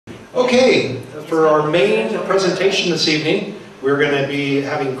Okay, for our main presentation this evening, we're going to be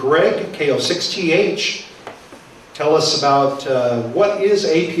having Greg, KO6TH, tell us about what is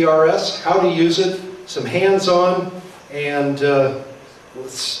APRS, how to use it, some hands-on, and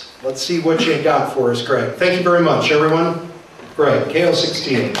let's see what you got for us, Greg. Thank you very much, everyone. Greg,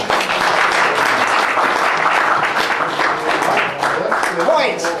 KO6TH.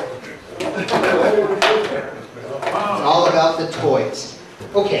 Toys! It's all about the toys.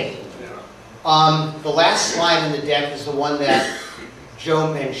 Okay. The last slide in the deck is the one that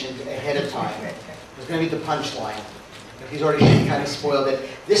Joe mentioned ahead of time. It's going to be the punchline. He's already kind of spoiled it.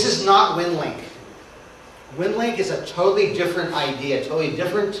 This is not WinLink. WinLink is a totally different idea, totally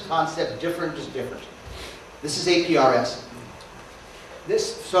different concept, just different. This is APRS.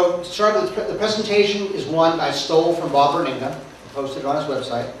 So to start with, the presentation is one I stole from Bob Berninga, posted it on his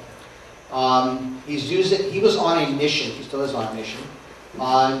website. He's used it, he was on a mission, he still is on a mission,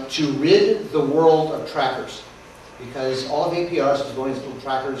 to rid the world of trackers. Because all of APRS is going to little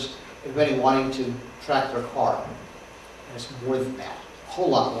trackers, everybody wanting to track their car. And it's more than that, a whole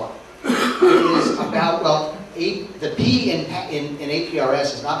lot more. It is about, well, the P in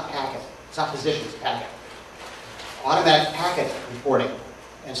APRS is not packet, it's not position, it's packet. Automatic packet reporting.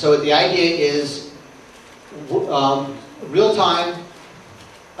 And so the idea is real-time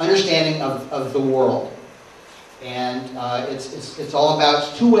understanding of the world. And it's all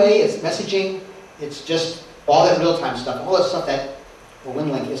about two-way, it's messaging, it's just all that real-time stuff, all that stuff that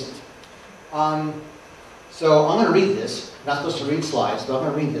WinLink isn't. So I'm going to read this. I'm not supposed to read slides, but I'm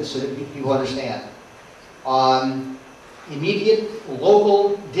going to read this so that people understand. Immediate,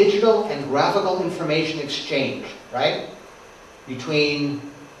 local, digital, and graphical information exchange, right? Between,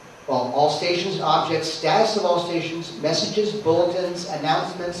 well, all stations, objects, status of all stations, messages, bulletins,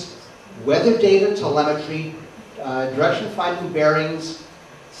 announcements, weather data, telemetry, direction finding bearings,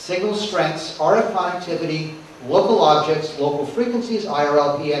 signal strengths, RF connectivity, local objects, local frequencies,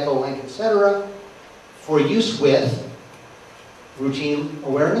 IRLP, echo link, etc., for use with routine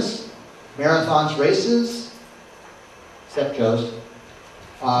awareness, marathons, races, except Joe's,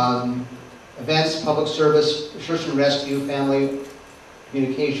 events, public service, search and rescue, family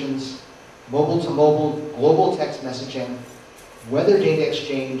communications, mobile-to-mobile, global text messaging, weather data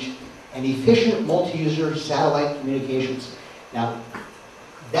exchange, and efficient multi-user satellite communications. Now,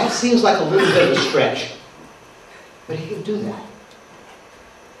 that seems like a little bit of a stretch, but he can do that.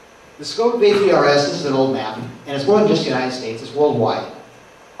 The scope of APRS, this is an old map, and it's more than just the United States, it's worldwide.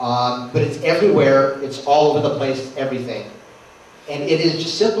 But it's everywhere, it's all over the place, it's everything. And it is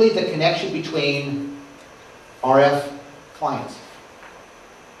just simply the connection between RF clients.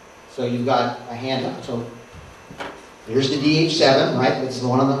 So you've got a handout. So here's the DH7, right? This is the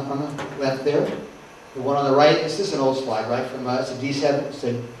one on the left there. The one on the right, this is an old slide, right? From it's a D7, it's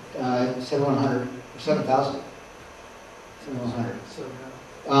a 7100, 7000. 7100.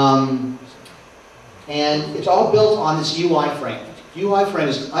 And it's all built on this UI frame. UI frame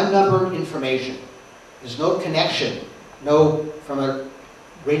is unnumbered information. There's no connection, from a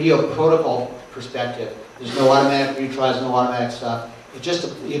radio protocol perspective, there's no automatic retries, no automatic stuff. It just,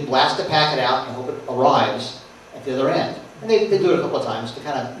 you blast the packet out and hope it arrives at the other end. And they do it a couple of times to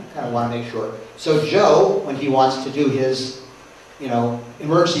kind of want to make sure. So Joe, when he wants to do his,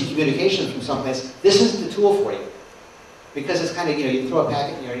 emergency communication from someplace, this is the tool for you. Because it's kind of, you throw a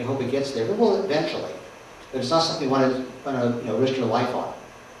packet in there and you hope it gets there. It will eventually. But it's not something you want to risk your life on.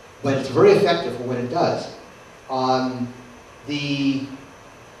 But it's very effective for what it does. The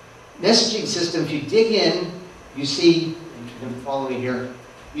messaging system, if you dig in, you see, you can follow me here,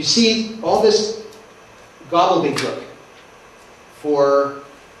 you see all this gobbledygook for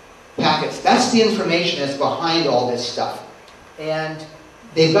packets. That's the information that's behind all this stuff. And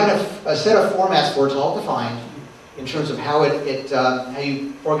they've got a set of formats for it, it's all defined in terms of how how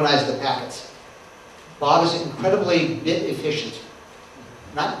you organize the packets. Bob is incredibly bit efficient,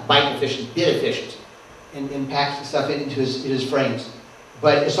 not byte efficient, bit efficient, in packing stuff into his frames.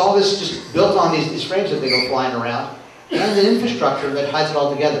 But it's all this just built on these frames that they go flying around, and an infrastructure that hides it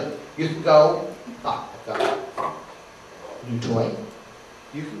all together. You can go, I've got a new toy.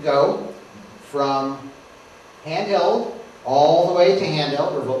 You can go from handheld all the way to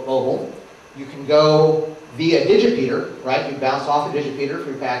handheld or mobile. You can go via digipeater, right? You bounce off a digipeater for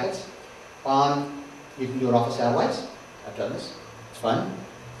your packets. You can do it off of satellites. I've done this. It's fun.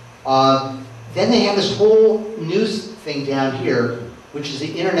 Then they have this whole news thing down here, which is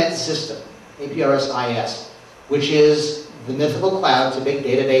the internet system, APRS-IS, which is the mythical cloud. It's a big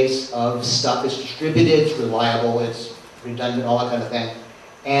database of stuff. It's distributed, it's reliable, it's redundant, all that kind of thing.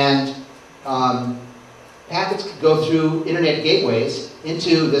 And packets could go through internet gateways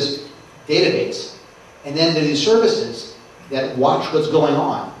into this database. And then there are these services that watch what's going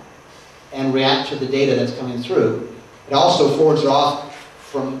on and react to the data that's coming through. It also forwards it off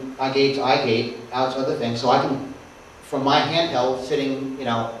from iGate to iGate out to other things. So I can, from my handheld sitting, in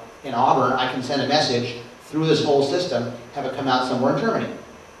Auburn, I can send a message through this whole system, have it come out somewhere in Germany.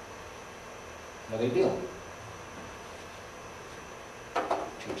 No big deal.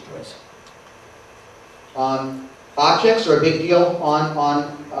 Change choice. Objects are a big deal on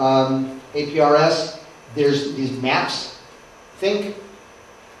APRS. There's these maps. Think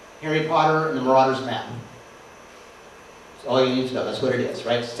Harry Potter and the Marauders map. That's all you need to know. That's what it is,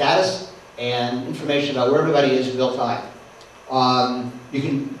 right? Status and information about where everybody is in real time. You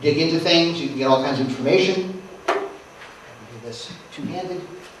can dig into things. You can get all kinds of information. I can do this two-handed.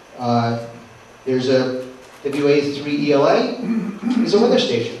 There's a WA3 ELA. There's a weather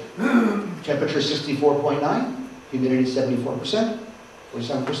station. Temperature 64.9. Humidity 74%.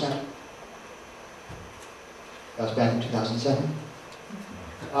 47%. That was back in 2007.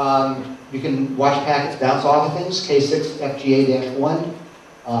 You can watch packets bounce off of things. K6 FGA-1.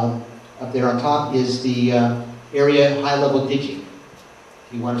 Up there on top is the area high-level digi.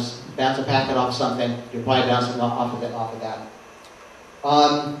 If you want to bounce a packet off something, you're probably bouncing off of that.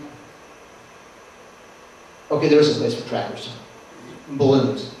 Okay, there is a place for trackers.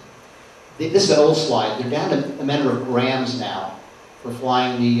 Balloons. This is an old slide. They're down to a matter of grams now for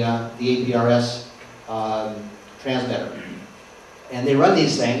flying the APRS transmitter. And they run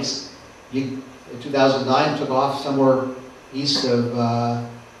these things. In 2009, took off somewhere east of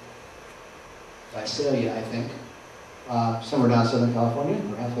Visalia, I think. Somewhere down Southern California,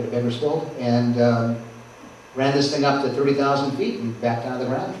 or halfway to Bakersfield, and ran this thing up to 30,000 feet and back down to the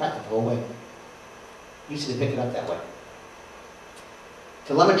ground and tracked it the whole way. Easy to pick it up that way.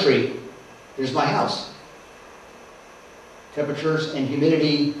 Telemetry. There's my house. Temperatures and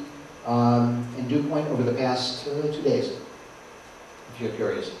humidity and dew point over the past 2 days, if you're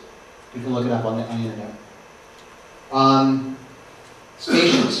curious. You can look it up on the internet.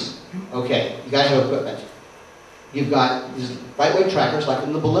 Stations. Okay, you gotta have equipment. You've got these lightweight trackers, like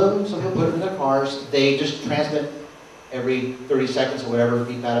in the balloon. Some people put it in their cars. They just transmit every 30 seconds or whatever,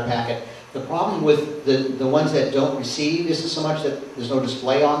 beep out a packet. The problem with the ones that don't receive isn't so much that there's no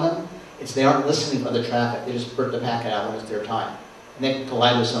display on them. It's they aren't listening for the traffic. They just put the packet out when it's their time. And they can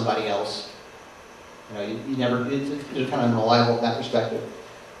collide with somebody else. You never, it's kind of unreliable in that perspective.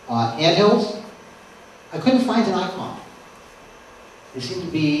 Handhelds, I couldn't find an icon. They seem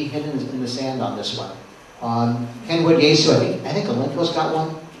to be hidden in the sand on this one. Kenwood Yaesu, I think Olympus got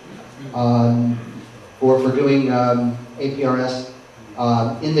one for doing APRS.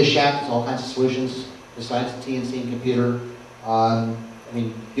 In the shack, there's all kinds of solutions besides the TNC and computer.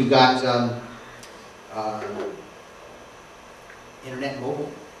 You've got internet and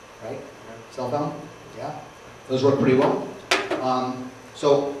mobile, right? Cell phone, yeah. Those work pretty well.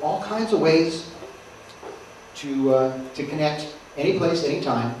 So all kinds of ways to connect any place,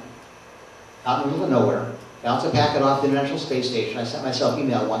 anytime, out in the middle of nowhere, bounce a packet off the International Space Station. I sent myself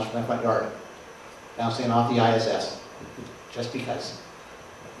email once from my front yard, bouncing off the ISS, just because.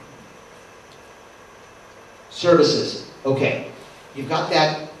 Services. Okay, you've got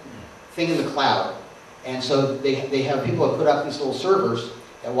that thing in the cloud, and so they have people that put up these little servers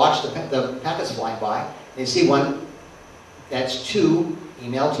that watch the packets flying by. They see one that's to,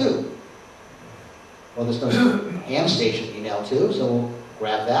 email to. Well, there's no ham station email to, so we'll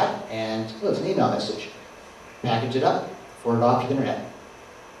grab that, and it's an email message. Package it up, forward it off to the internet.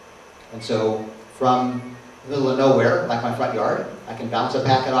 And so from the middle of nowhere, like my front yard, I can bounce a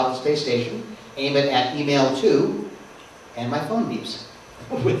packet off the space station, aim it at email to, and my phone beeps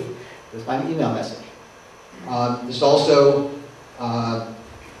with my email message. There's also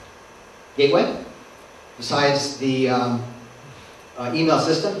gateway. Besides the email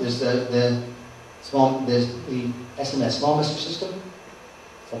system, there's the SMS, small message system.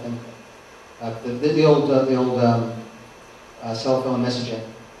 Something. The old cell phone messaging,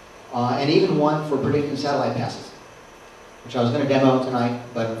 and even one for predicting satellite passes, which I was going to demo tonight,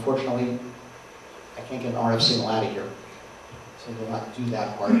 but unfortunately I can't get an RF signal out of here, so we'll not do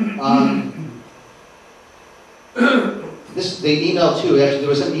that part. The email 2, actually there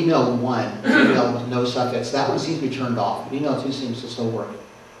was an email 1, email with no suffix. That one seems to be turned off, but email 2 seems to still work.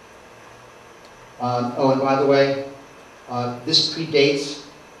 Oh, and by the way, this predates.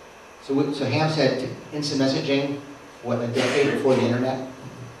 So Hams had instant messaging, a decade before the internet,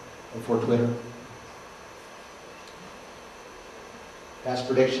 before Twitter. Past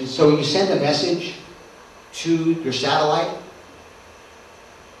predictions. So you send a message to your satellite,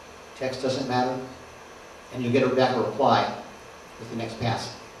 text doesn't matter, and you get back a reply with the next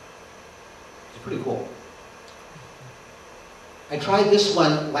pass. It's pretty cool. I tried this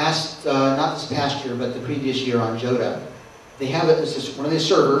one not this past year, but the previous year on Joda. They have it, this is one of these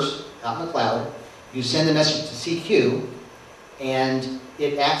servers out in the cloud. You send the message to CQ, and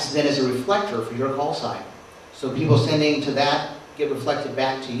it acts then as a reflector for your call sign. So people sending to that get reflected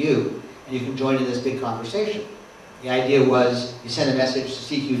back to you, and you can join in this big conversation. The idea was you send a message to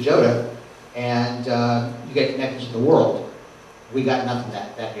CQ Joda, and you get connected to the world. We got nothing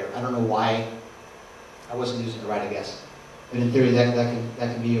that year. I don't know why. I wasn't using it right, I guess. But in theory, that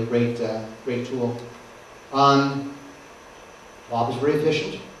can be a great tool. Bob is very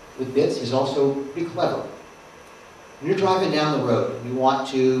efficient with bits. He's also pretty clever. When you're driving down the road, you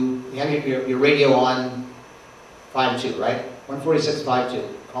have your radio on 5.2, right? 146.5.2,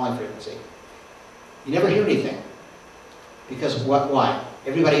 calling frequency. You never hear anything. Because why?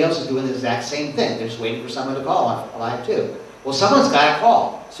 Everybody else is doing the exact same thing. They're just waiting for someone to call on 5.2. Well, someone's got to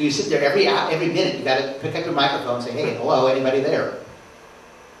call. So you sit there every minute. You got to pick up your microphone and say, "Hey, hello, anybody there?"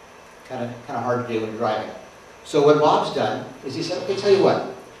 Kind of hard to do when you're driving. So what Bob's done is he said, "Okay, tell you what.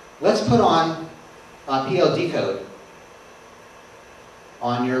 Let's put on PL decode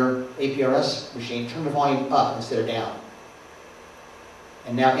on your APRS machine. Turn the volume up instead of down.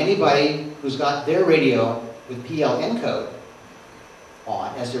 And now anybody who's got their radio with PL encode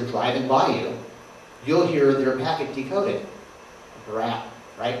on as they're driving by you, you'll hear their packet decoded.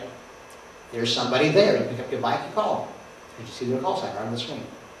 Right? There's somebody there. You pick up your mic, you call. Did you see their call sign right on the screen?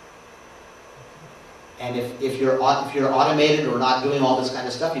 And if you're automated or not doing all this kind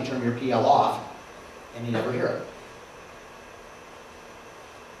of stuff, you turn your PL off, and you never hear it.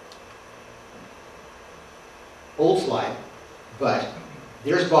 Old slide, but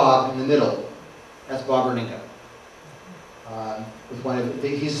there's Bob in the middle. That's Bob Berninga.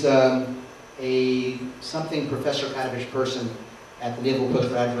 He's a something professor kind of person at the Naval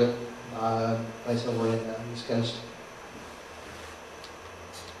Postgraduate place over in the East Coast.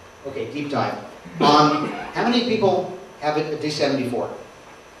 Okay, deep dive. How many people have a D74?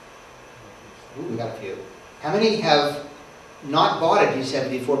 Ooh, we got a few. How many have not bought a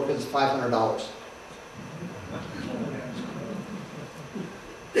D74 because it's $500?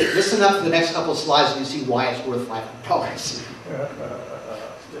 Listen up for the next couple of slides and you see why it's worth $500.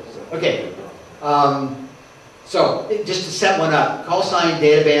 Okay. So, just to set one up, call sign,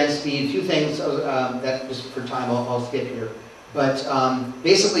 data band, speed, a few things that just for time I'll skip here. But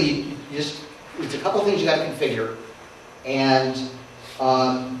basically, it's a couple things you got to configure. And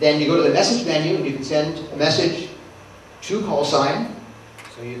then you go to the message menu and you can send a message to call sign.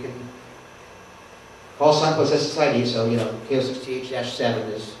 So you can, call sign plus SSID, so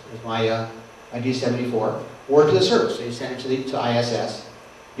KO6TH-7 is my D74. Or to the server, so you send it to ISS.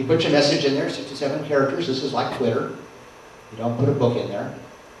 You put your message in there, 67 characters. This is like Twitter. You don't put a book in there.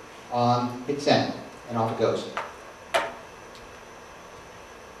 Hit send, and off it goes.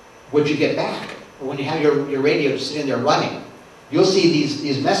 What you get back, when you have your radio just sitting there running, you'll see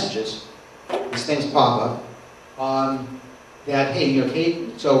these messages, these things pop up, that, hey,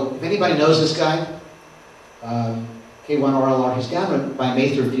 Kate, so if anybody knows this guy, K1RLR, he's down by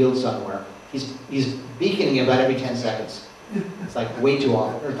Mather Field somewhere. He's beaconing about every 10 seconds. It's like way too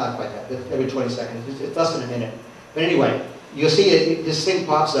often, or not quite that, but every 20 seconds. It's less than a minute. But anyway, you'll see this thing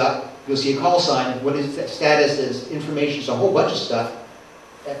pops up. You'll see a call sign. What is status is information. It's a whole bunch of stuff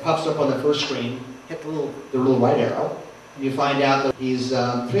that pops up on the first screen. Hit the little right arrow. And you find out that he's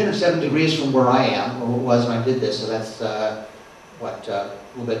 307 degrees from where I am, or was when I did this. So that's a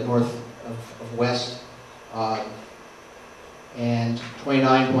little bit north of west, and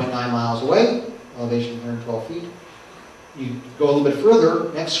 29.9 miles away. Elevation 112 feet. You go a little bit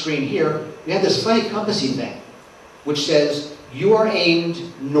further, next screen here, you have this funny compassy thing, which says, you are aimed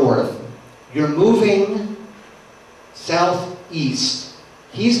north, you're moving southeast,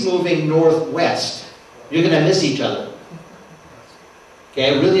 he's moving northwest. You're going to miss each other.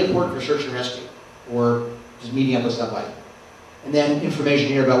 Okay, really important for search and rescue, or just meeting up with somebody. And then information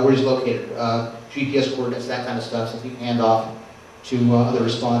here about where he's located, GPS coordinates, that kind of stuff, so you can hand off to other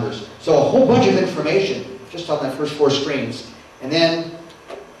responders. So a whole bunch of information just on that first 4 screens. And then,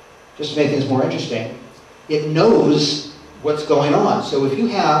 just to make things more interesting, it knows what's going on. So if you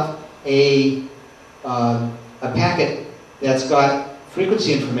have a packet that's got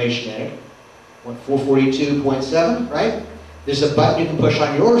frequency information in it, 442.7, right? There's a button you can push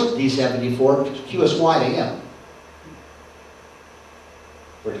on yours, D74, to QSY to him.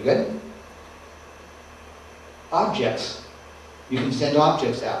 Pretty good. Objects. You can send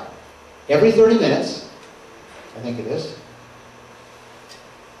objects out. Every 30 minutes, I think it is,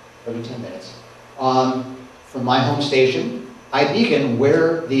 every 10 minutes, from my home station, I beacon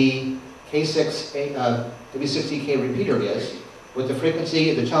where the W60K repeater is, with the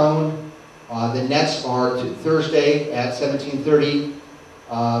frequency, the tone. The nets are to Thursday at 17:30,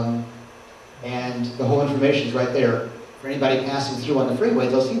 and the whole information is right there. For anybody passing through on the freeway,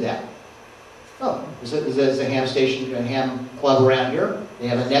 they'll see that. Oh, there's a ham station, a ham club around here. They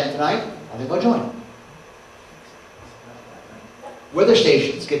have a net tonight. I think I'll join. Weather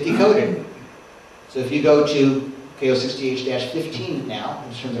stations get decoded. So if you go to KO60H-15 now,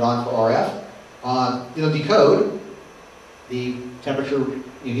 and turn it on for RF, it'll decode the temperature,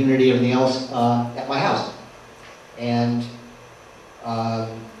 humidity, everything else at my house. And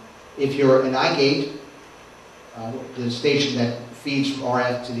if you're an iGate, the station that feeds from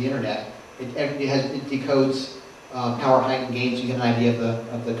RF to the internet, it decodes power, height, and gain, so you get an idea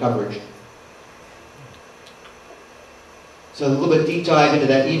of the coverage. So a little bit deep dive into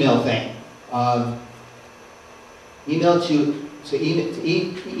that email thing. Email to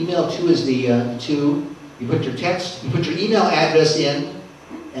is the to. You put your text, you put your email address in,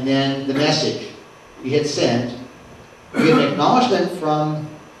 and then the message. You hit send. You get an acknowledgement from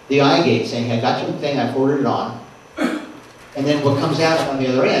the iGate saying, "Hey, I got your thing, I forwarded it on." And then what comes out on the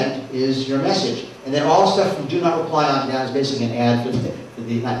other end is your message. And then all stuff from do not reply on down is basically an ad for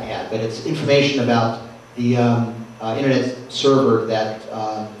the not ad, but it's information about the internet server that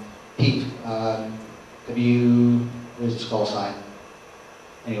Pete, what is this call sign?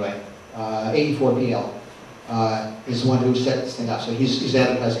 Anyway, 84PL is the one who set this thing up. So he's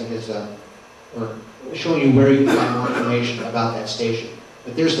advertising his, or showing you where you can find more information about that station.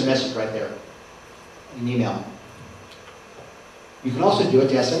 But there's the message right there, in email. You can also do it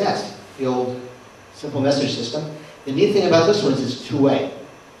to SMS, the old simple message system. The neat thing about this one is it's two-way.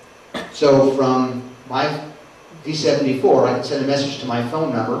 So from my D74, I can send a message to my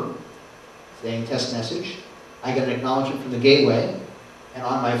phone number saying test message. I get an acknowledgement from the gateway, and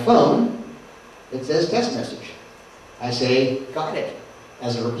on my phone, it says test message. I say, got it,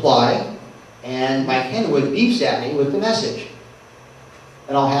 as a reply, and my Kenwood beeps at me with the message.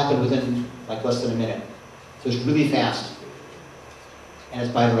 That all happened within like less than a minute. So it's really fast. And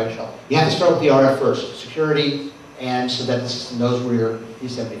it's bidirectional. You have to start with the RF first, security, and so that the system knows where your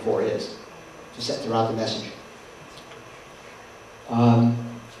D74 is to set throughout the message.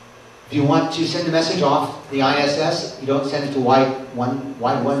 If you want to send a message off the ISS, you don't send it to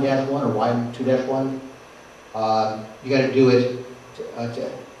Y1-1 or Y2-1. You got to do it to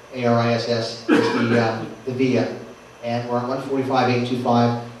ARISS, the VIA. And we're on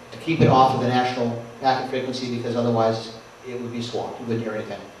 145.825 to keep it off of the national packet frequency because otherwise it would be swamped. You wouldn't hear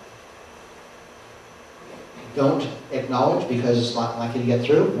anything. Don't acknowledge because it's not likely to get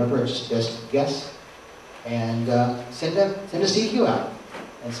through. Remember, it's just best guess. And send a CQ out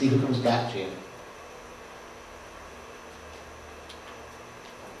and see who comes back to you.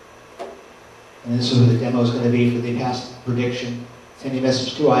 And this is what the demo is going to be for the past prediction. Send a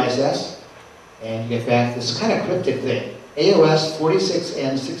message to ISS, and you get back this kind of cryptic thing. AOS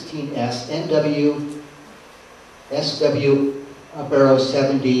 46N16S NW SW up arrow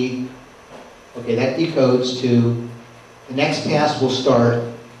 7D. Okay, that decodes to the next pass will start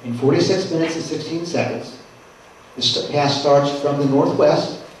in 46 minutes and 16 seconds. The pass starts from the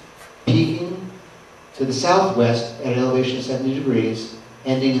northwest, peaking to the southwest at an elevation of 70 degrees,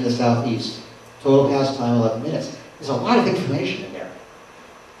 ending in the southeast. Total pass time 11 minutes. There's a lot of information in there.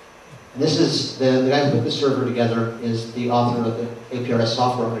 And this is the guy who put the server together is the author of the APRS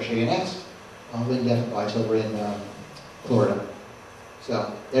software I'm going to show you next. Lynn Deffenweiss over in Florida.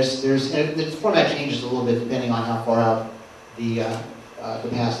 So and the format changes a little bit depending on how far out the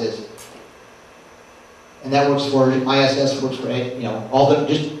pass is. And that works for ISS, works for all the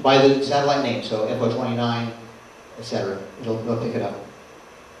just by the satellite name, so FO29, etc. It'll pick it up.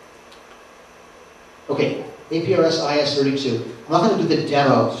 Okay, APRS IS32. I'm not going to do the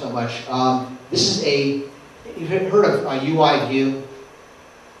demo so much. This is you've heard of UI view.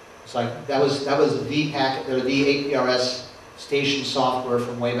 It's like that was the packet or the APRS station software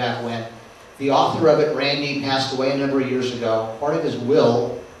from way back when. The author of it, Randy, passed away a number of years ago. Part of his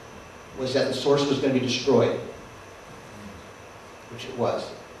will was that the source was going to be destroyed, which it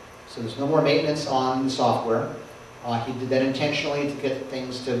was. So there's no more maintenance on the software. He did that intentionally to get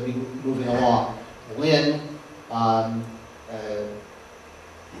things to be moving along. Lynn,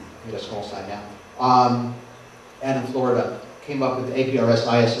 that's call sign now, and in Florida, came up with APRS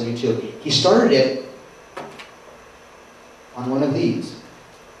IS32. He started it on one of these.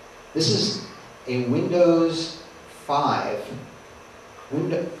 This is a Windows 5,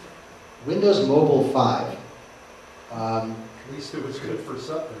 Windows Mobile 5. At least it was good for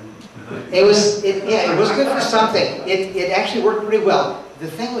something. It was good for something. It actually worked pretty well.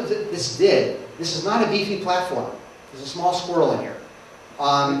 The thing that this is not a beefy platform. There's a small squirrel in here.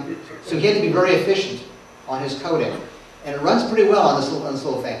 So he had to be very efficient on his coding. And it runs pretty well on this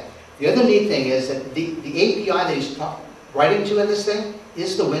little thing. The other neat thing is that the API that he's writing to in this thing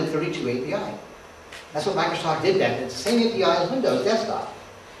is the Win32 API. That's what Microsoft did back then. It's the same API as Windows desktop.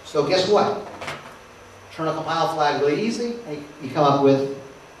 So guess what? Turn a compile flag really easy, and you come up with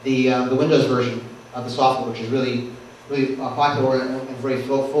the Windows version of the software, which is really popular and very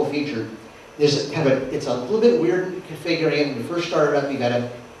full-featured. It's a little bit weird configuring it. When you first start it up, you got to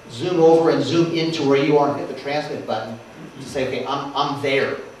zoom over and zoom into where you are and hit the transmit button to say, okay, I'm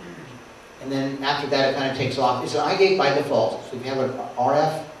there. And then after that, it kind of takes off. It's an iGate by default. So if you have an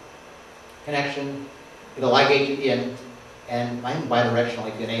RF connection, it'll iGate you in, and I can bi-directional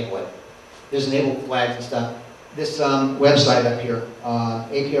if you enable it. There's enable flags and stuff. This website up here,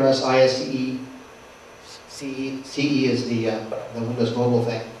 APRS ISCE, CE is the Windows Mobile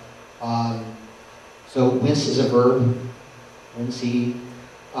thing. So wince is a verb, wince.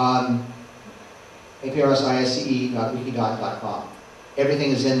 APRSISCE.wikidot.com.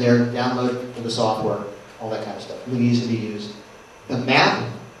 Everything is in there, download for the software, all that kind of stuff. Really easy to use. The map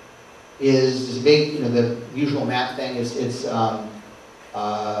is big, the usual map thing. It's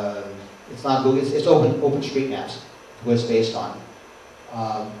not Google, it's OpenStreetMaps, what it's based on.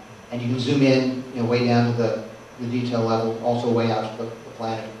 And you can zoom in, way down to the detail level, also way out to the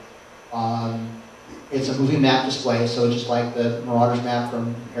planet. It's a moving map display, so just like the Marauders map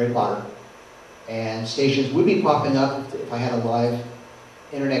from Harry Potter. And stations would be popping up if I had a live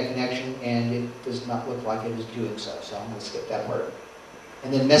internet connection, and it does not look like it is doing so, so I'm going to skip that part.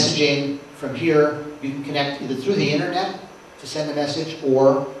 And then messaging from here, you can connect either through the internet to send a message,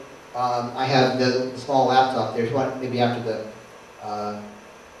 or I have the small laptop there. If you want, maybe after the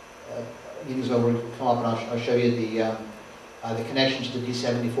meeting's over, come up and I'll show you the connection to the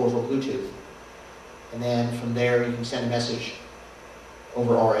D74 for Bluetooth. And then from there, you can send a message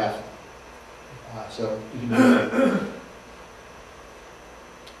over RF. So you can do that.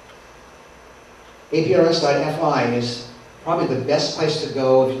 APRS.FI is probably the best place to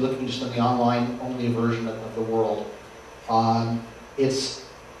go if you're looking just on the online-only version of the world.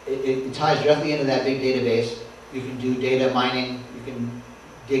 It ties directly into that big database. You can do data mining. You can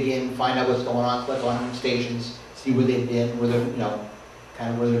dig in, find out what's going on, click on stations, see where they've been, where they're,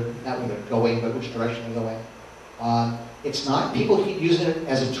 kind of where they're, not where they're going, but which direction they're going. It's not, people keep using it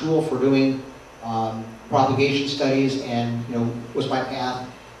as a tool for doing propagation studies and, what's my path.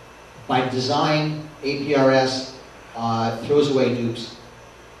 By design, APRS throws away dupes,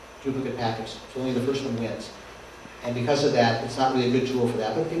 duplicate packets. So only the first one wins. And because of that, it's not really a good tool for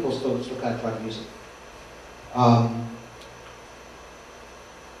that, but people still kind of try to use it. And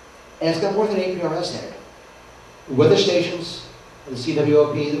it's got more than APRS in it. The weather stations, the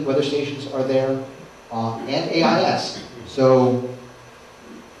CWOP, the weather stations are there, and AIS. So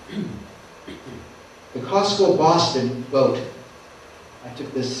the Costco Boston boat, I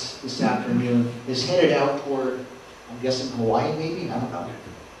took this afternoon, is headed out toward, I'm guessing Hawaii maybe? I don't know.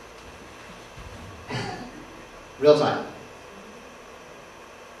 Real time.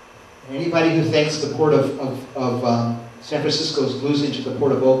 And anybody who thinks the port of San Francisco is losing to the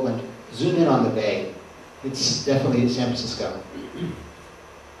port of Oakland, zoom in on the bay. It's definitely San Francisco.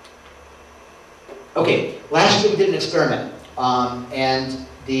 Okay, last year we did an experiment, and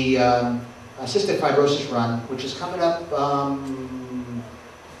the cystic fibrosis run, which is coming up.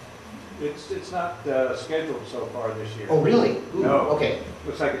 It's not scheduled so far this year. Oh, really? Ooh, no. Okay.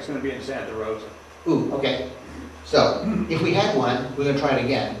 Looks like it's going to be in Santa Rosa. Ooh, okay. So, if we had one, we're going to try it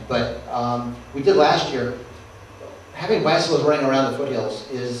again. But we did last year. Having bicycles running around the foothills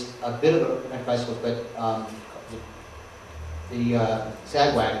is a bit of a, not bicycles, but the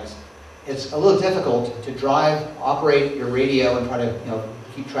sag wagons. It's a little difficult to drive, operate your radio, and try to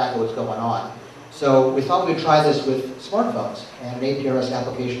keep track of what's going on. So we thought we'd try this with smartphones and an APRS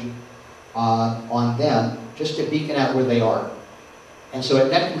application on them, just to beacon out where they are. And so at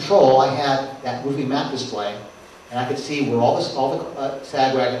Net Control, I had that moving map display, and I could see where all the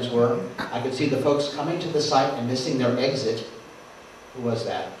sag wagons were. I could see the folks coming to the site and missing their exit. Who was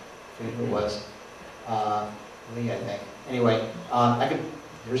that? I forget who it was. Lee, I think. Anyway,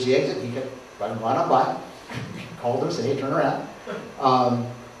 here's the exit. He kept running right on by. Called him, said, hey, turn around.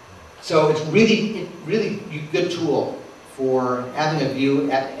 So it's really a good tool for having a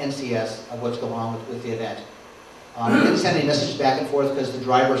view at NCS of what's going on with the event. You didn't send any messages back and forth because the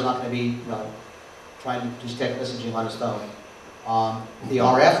driver's not going to be trying to do text messaging on his phone. The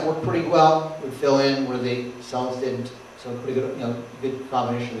RF worked pretty well. Would fill in where the cells didn't. So pretty good, good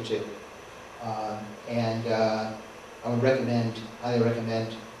combination of the two. And I would recommend, highly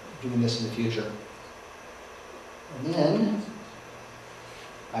recommend doing this in the future. And then,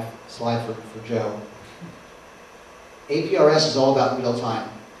 I have a slide for Joe. APRS is all about real time.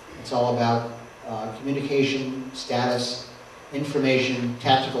 It's all about communication, status, information,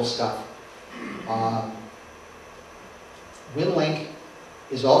 tactical stuff. WinLink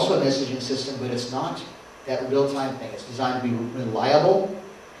is also a messaging system, but it's not that real-time thing. It's designed to be reliable.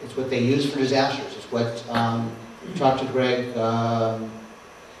 It's what they use for disasters. It's what, talked to Greg,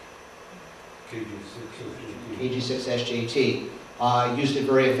 KG6SJT, used it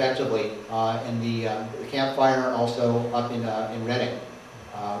very effectively in the campfire, also up in Reading,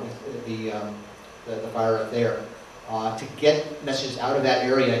 with the fire up there, to get messages out of that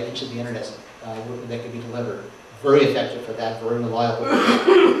area into the internet that could be delivered. Very effective for that, very reliable.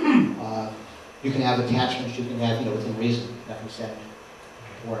 You can have attachments, you can have, within reason, you can send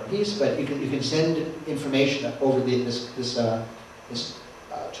War and Peace, but you can send information over this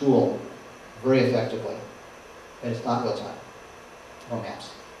tool very effectively, and it's not real time. Or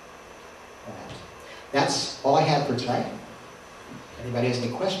maps. Or maps. That's all I have for tonight. Anybody has any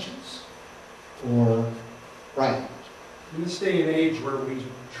questions? Or Brian? In this day and age where we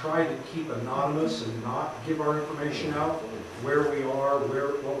try to keep anonymous and not give our information out, where we are,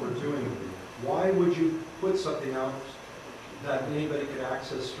 what we're doing, why would you put something out that anybody could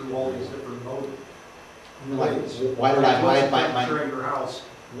access through all these different ways? Why did I hide my... During your house,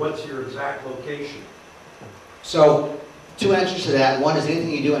 what's your exact location? So, two answers to that. One is anything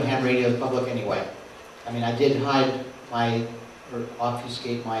you do in ham radio is public anyway. I mean, I did hide or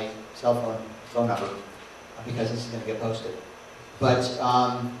obfuscate my phone number, because this is going to get posted. But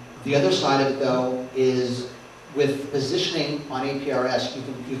the other side of it, though, is with positioning on APRS,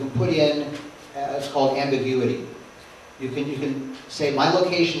 you can put in, it's called ambiguity. You can say, my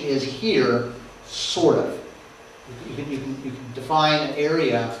location is here, sort of. You can define an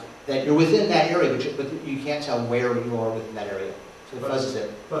area that you're within that area, but you can't tell where you are within that area. So it fuzzes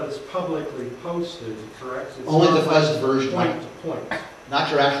it. But it's publicly posted, correct? It's only the fuzzed version. Point to point. Not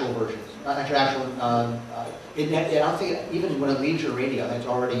your actual versions. Not your actual. I don't think even when it leaves your radio, it's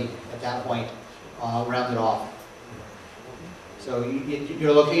already at that point rounded off. So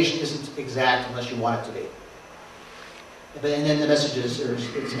your location isn't exact unless you want it to be. And then the messages,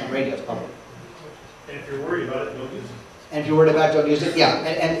 it's on radio, it's public. And if you're worried about it, don't use it. And if you're worried about it, don't use it. Yeah,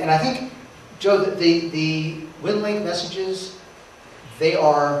 and I think, Joe, the WinLink messages, they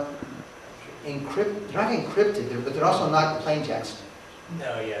are encrypted. They're not encrypted, but they're also not plain text.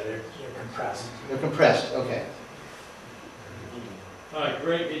 No, yeah, they're compressed. They're compressed, okay.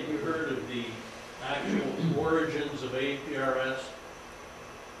 Greg, had you heard of the actual origins of APRS?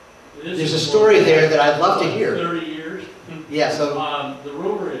 There's a story there that I'd love to hear. 30 years? Yeah, so... the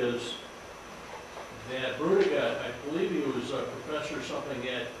rumor is that Brunigat, I believe he was a professor or something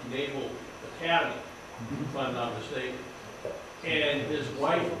at Naval Academy, if I'm not mistaken, and his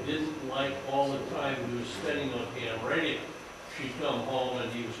wife didn't like all the time he was spending on ham radio. She'd come home and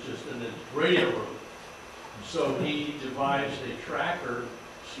he was just in his radio room. So he devised a tracker,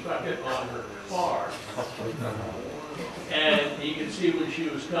 stuck it on her car, and he could see when she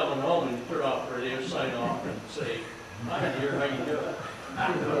was coming home and turn off the radio, sign off, and say, "Hi dear, how you doing?"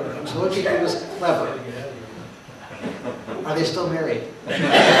 So what you did was clever. Are they still married?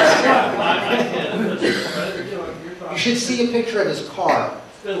 You should see a picture of his car.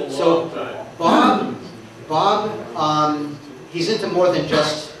 It's been a long time. Bob, he's into more than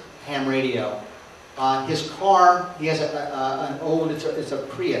just ham radio. His car, he has an old, it's a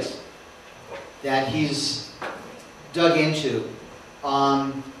Prius that he's dug into.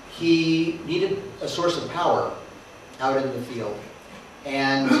 He needed a source of power out in the field,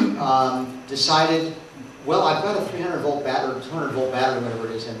 and decided, well, I've got a 300-volt battery, 200-volt battery, whatever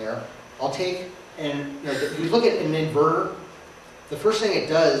it is in there. I'll take, and you look at an inverter, the first thing it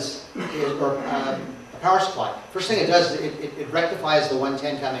does is, or a power supply, first thing it does is it rectifies the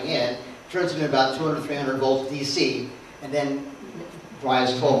 110 coming in, turns it into about 200, 300 volts DC, and then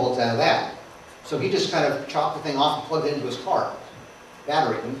drives 12 volts out of that. So he just kind of chopped the thing off and plugged it into his car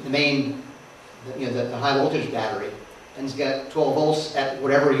battery, the main, the high voltage battery, and he's got 12 volts at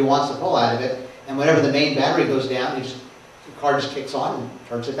whatever he wants to pull out of it, and whenever the main battery goes down, the car just kicks on and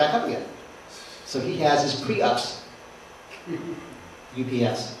turns it back up again. So he has his pre-ups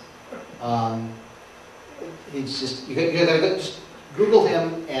UPS. It's just, you gotta just Google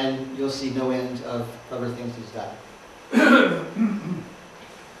him and you'll see no end of clever things he's done.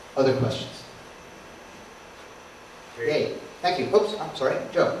 Other questions? Okay, thank you. Oops, I'm sorry,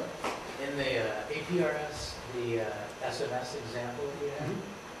 Joe. In the APRS the SMS example that you had,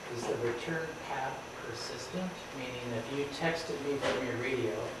 is the return path persistent? Meaning if you texted me from your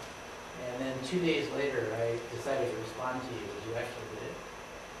radio, and then 2 days later I decided to respond to you, did you actually get it?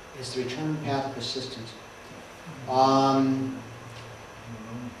 Is the return path persistent?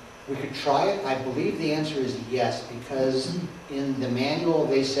 We could try it. I believe the answer is yes, because in the manual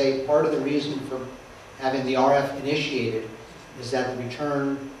they say part of the reason for having the RF initiated is that the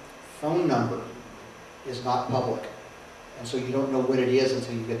return phone number is not public, and so you don't know what it is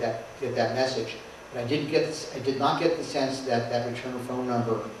until you get that message. But I did not get the sense that that return phone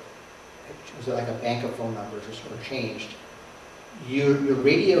number was like a bank of phone numbers or changed. Your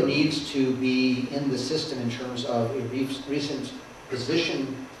radio needs to be in the system in terms of a recent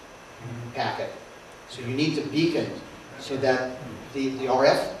position packet. So you need to beacon so that the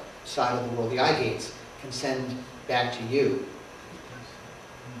RF side of the world, the eye gates, can send back to you.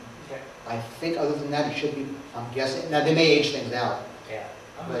 Okay. I think other than that, it should be, I'm guessing, now they may age things out, Yeah.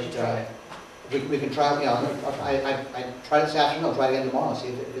 but we can try, you know, I tried it this afternoon, I'll try it again tomorrow, see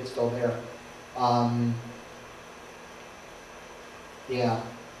if it's still there. Yeah.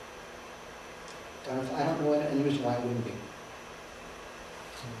 I don't know any reason why it wouldn't be.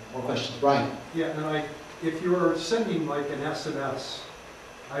 More questions? Brian? Yeah, and if you're sending like an SMS,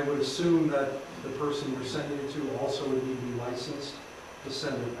 I would assume that the person you're sending it to also would need to be licensed to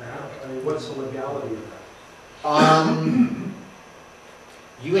send it back. I mean, what's the legality of that?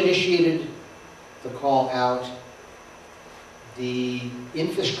 You initiated the call out. The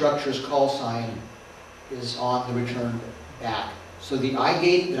infrastructure's call sign is on the return back. So the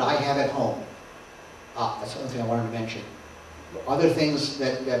iGate that I have at home, that's the other thing I wanted to mention. Other things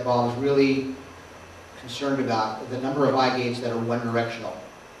that Bob is really concerned about, the number of iGates that are one directional.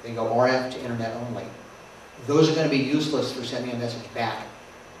 They go RF to internet only. Those are going to be useless for sending a message back.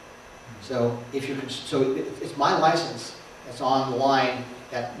 So it's my license that's on the line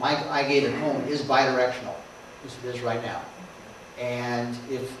that my iGate at home is bidirectional, as it is right now. And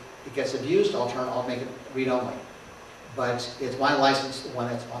if it gets abused, I'll make it read only. But it's my license, the one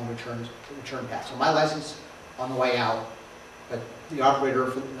that's on the return path. So my license on the way out, but the operator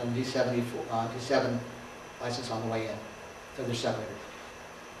for the D7 license on the way in. So they're separated.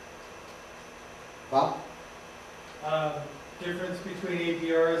 Bob? Difference between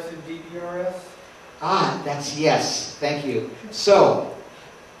APRS and DPRS? That's yes. Thank you. So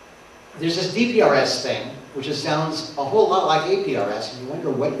there's this DPRS thing, which sounds a whole lot like APRS, and you wonder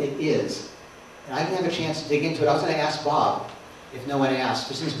what it is. And I didn't have a chance to dig into it. I was going to ask Bob if no one asked.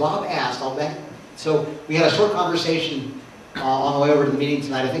 But since Bob asked, I'll bet. So we had a short conversation on the way over to the meeting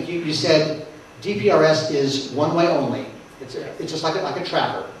tonight. I think you said DPRS is one way only. It's just like a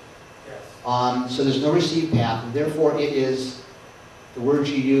tracker. Yes. So there's no receive path, and therefore it is, the words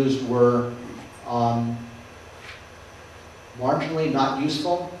you used were marginally not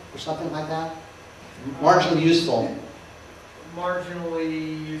useful, or something like that? Marginally useful.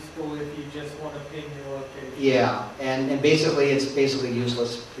 Marginally useful if you just want to ping your location. Yeah, and basically it's basically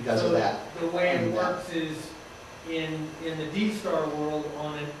useless because of that. The way it works is in the D-Star world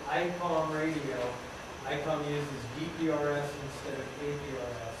on an ICOM radio, ICOM uses DPRS instead of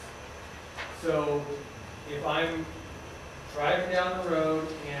APRS. So if I'm driving down the road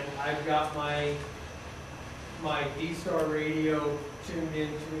and I've got my D-Star radio tuned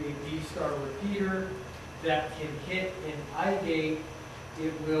into a D-Star repeater that can hit an iGate,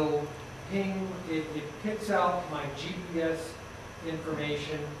 it will ping, it picks out my GPS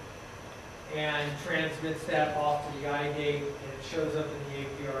information and transmits that off to the iGate, and it shows up in the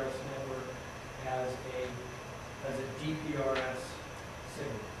APRS network as a DPRS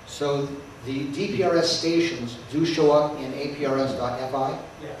signal. So the DPRS stations do show up in APRS.FI,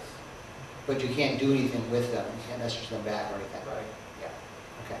 Yes. but you can't do anything with them. You can't message them back or anything. Right. Yeah.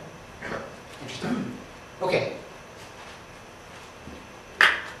 Okay. Interesting. Okay.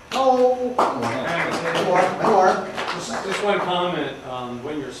 Oh, more. Just one comment,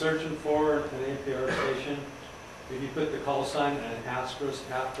 when you're searching for an APR station, if you put the call sign and an asterisk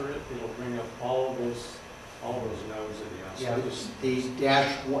after it, it'll bring up all those nodes that you Yeah, asked. the dash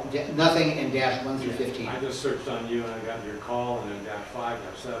nothing and dash 1 through 15. I just searched on you and I got your call and then dash 5,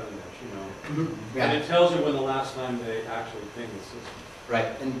 dash 7, dash, Mhm. And Yeah, it tells you when the last time they actually pinged the system. right.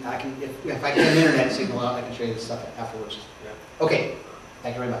 And I can, if I get an internet signal out, I can show you the stuff afterwards. Yeah. Okay.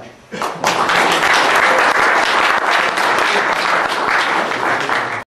 Thank you very much.